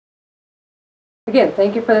Again,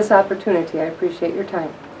 thank you for this opportunity. I appreciate your time.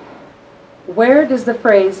 Where does the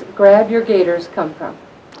phrase, grab your gators, come from?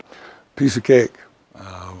 Piece of cake.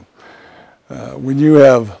 When you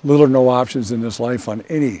have little or no options in this life on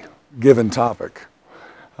any given topic,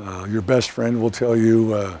 your best friend will tell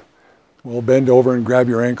you, well, bend over and grab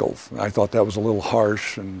your ankles. I thought that was a little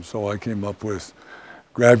harsh, and so I came up with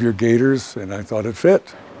grab your gators, and I thought it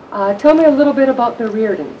fit. Tell me a little bit about the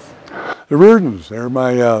Reardons. The Reardons, they're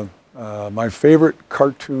my favorite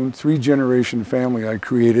cartoon, three-generation family I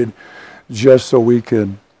created just so we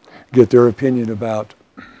could get their opinion about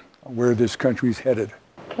where this country's headed.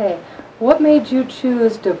 Okay. What made you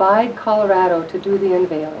choose Divide, Colorado to do the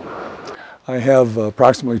unveiling? I have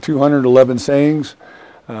approximately 211 sayings.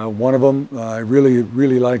 One of them I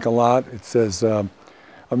really like a lot. It says,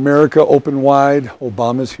 America open wide,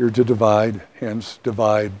 Obama's here to divide, hence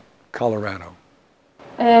Divide, Colorado.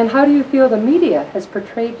 And how do you feel the media has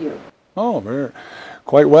portrayed you? Oh,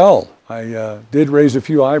 quite well. I did raise a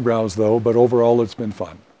few eyebrows though, but overall it's been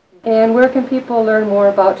fun. And where can people learn more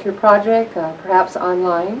about your project, perhaps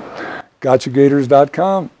online?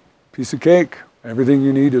 GotchaGators.com. Piece of cake. Everything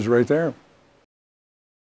you need is right there.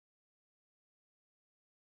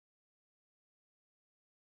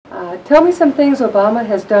 Tell me some things Obama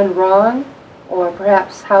has done wrong, or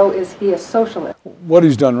perhaps how is he a socialist? What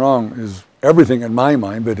he's done wrong is everything in my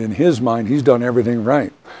mind, but in his mind, he's done everything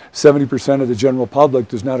right. 70% of the general public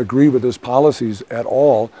does not agree with his policies at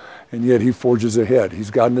all, and yet he forges ahead.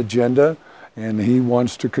 He's got an agenda, and he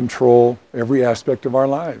wants to control every aspect of our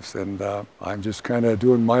lives. And I'm just kind of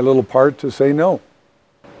doing my little part to say no.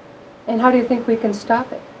 And how do you think we can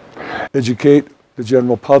stop it? Educate the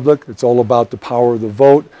general public. It's all about the power of the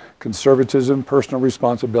vote, conservatism, personal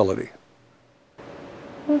responsibility.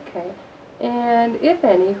 Okay. And if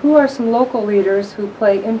any, who are some local leaders who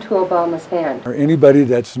play into Obama's hand? Or anybody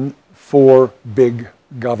that's for big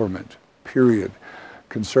government, period.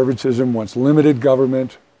 Conservatism wants limited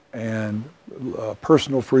government and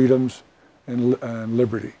personal freedoms and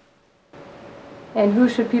liberty. And who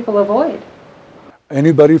should people avoid?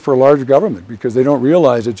 Anybody for large government, because they don't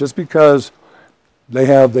realize that just because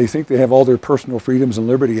they think they have all their personal freedoms and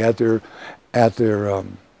liberty at their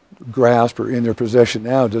grasp or in their possession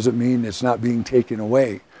now doesn't mean it's not being taken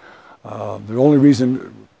away. The only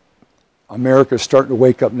reason America's starting to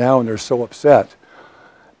wake up now and they're so upset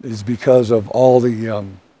is because of all the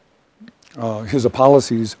his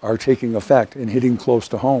policies are taking effect and hitting close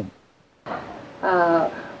to home.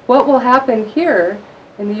 What will happen here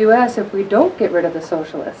in the U.S. if we don't get rid of the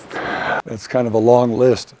socialists? That's kind of a long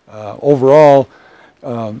list. Overall,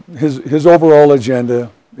 his overall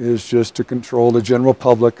agenda is just to control the general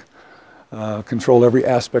public, control every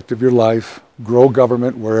aspect of your life, grow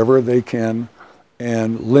government wherever they can,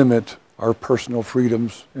 and limit our personal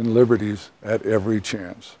freedoms and liberties at every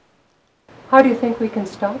chance. How do you think we can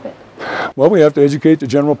stop it? Well, we have to educate the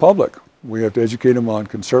general public. We have to educate them on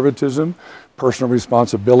conservatism, personal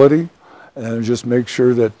responsibility, and just make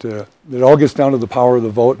sure that it all gets down to the power of the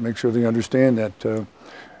vote, make sure they understand that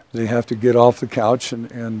they have to get off the couch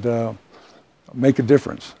and make a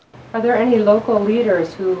difference. Are there any local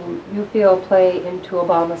leaders who you feel play into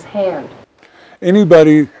Obama's hand?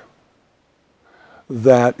 Anybody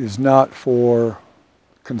that is not for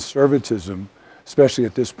conservatism, especially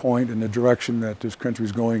at this point in the direction that this country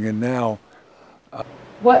is going in now.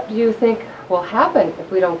 What do you think will happen if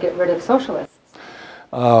we don't get rid of socialists?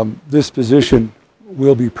 This position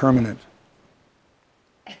will be permanent.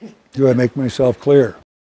 Do I make myself clear?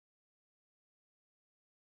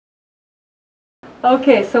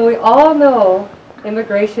 Okay, so we all know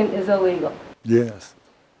immigration is illegal. Yes.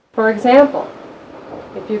 For example,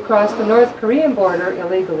 if you cross the North Korean border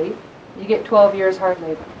illegally, you get 12 years hard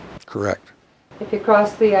labor. Correct. If you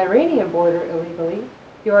cross the Iranian border illegally,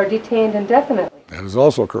 you are detained indefinitely. That is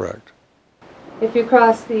also correct. If you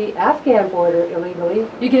cross the Afghan border illegally,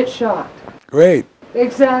 you get shot. Great.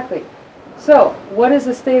 Exactly. So, what is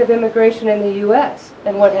the state of immigration in the U.S.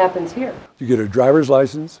 and what happens here? You get a driver's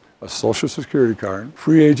license, a social security card,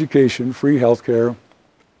 free education, free health care.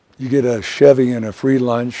 You get a Chevy and a free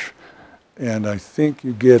lunch, and I think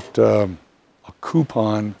you get a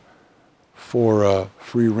coupon for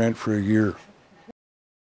free rent for a year.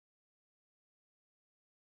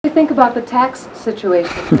 What do you think about the tax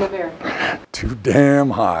situation in America? Too damn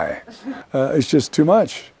high. It's just too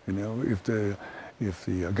much. You know, if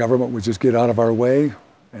the government would just get out of our way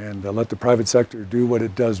and let the private sector do what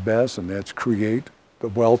it does best, and that's create the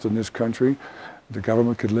wealth in this country, the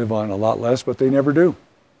government could live on a lot less, but they never do.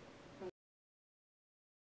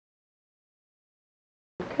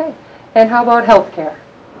 Okay. And how about health care?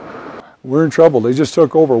 we're in trouble. They just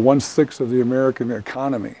took over 1/6 of the American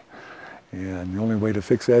economy. And the only way to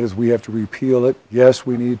fix that is we have to repeal it. Yes,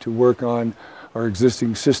 we need to work on our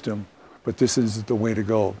existing system, but this isn't the way to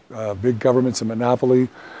go. Big government's a monopoly,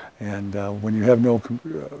 and when you have no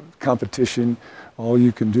competition, all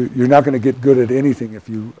you can do, you're not going to get good at anything if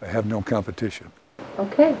you have no competition.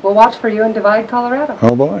 Okay, we'll watch for you in Divide, Colorado.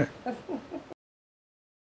 Oh boy.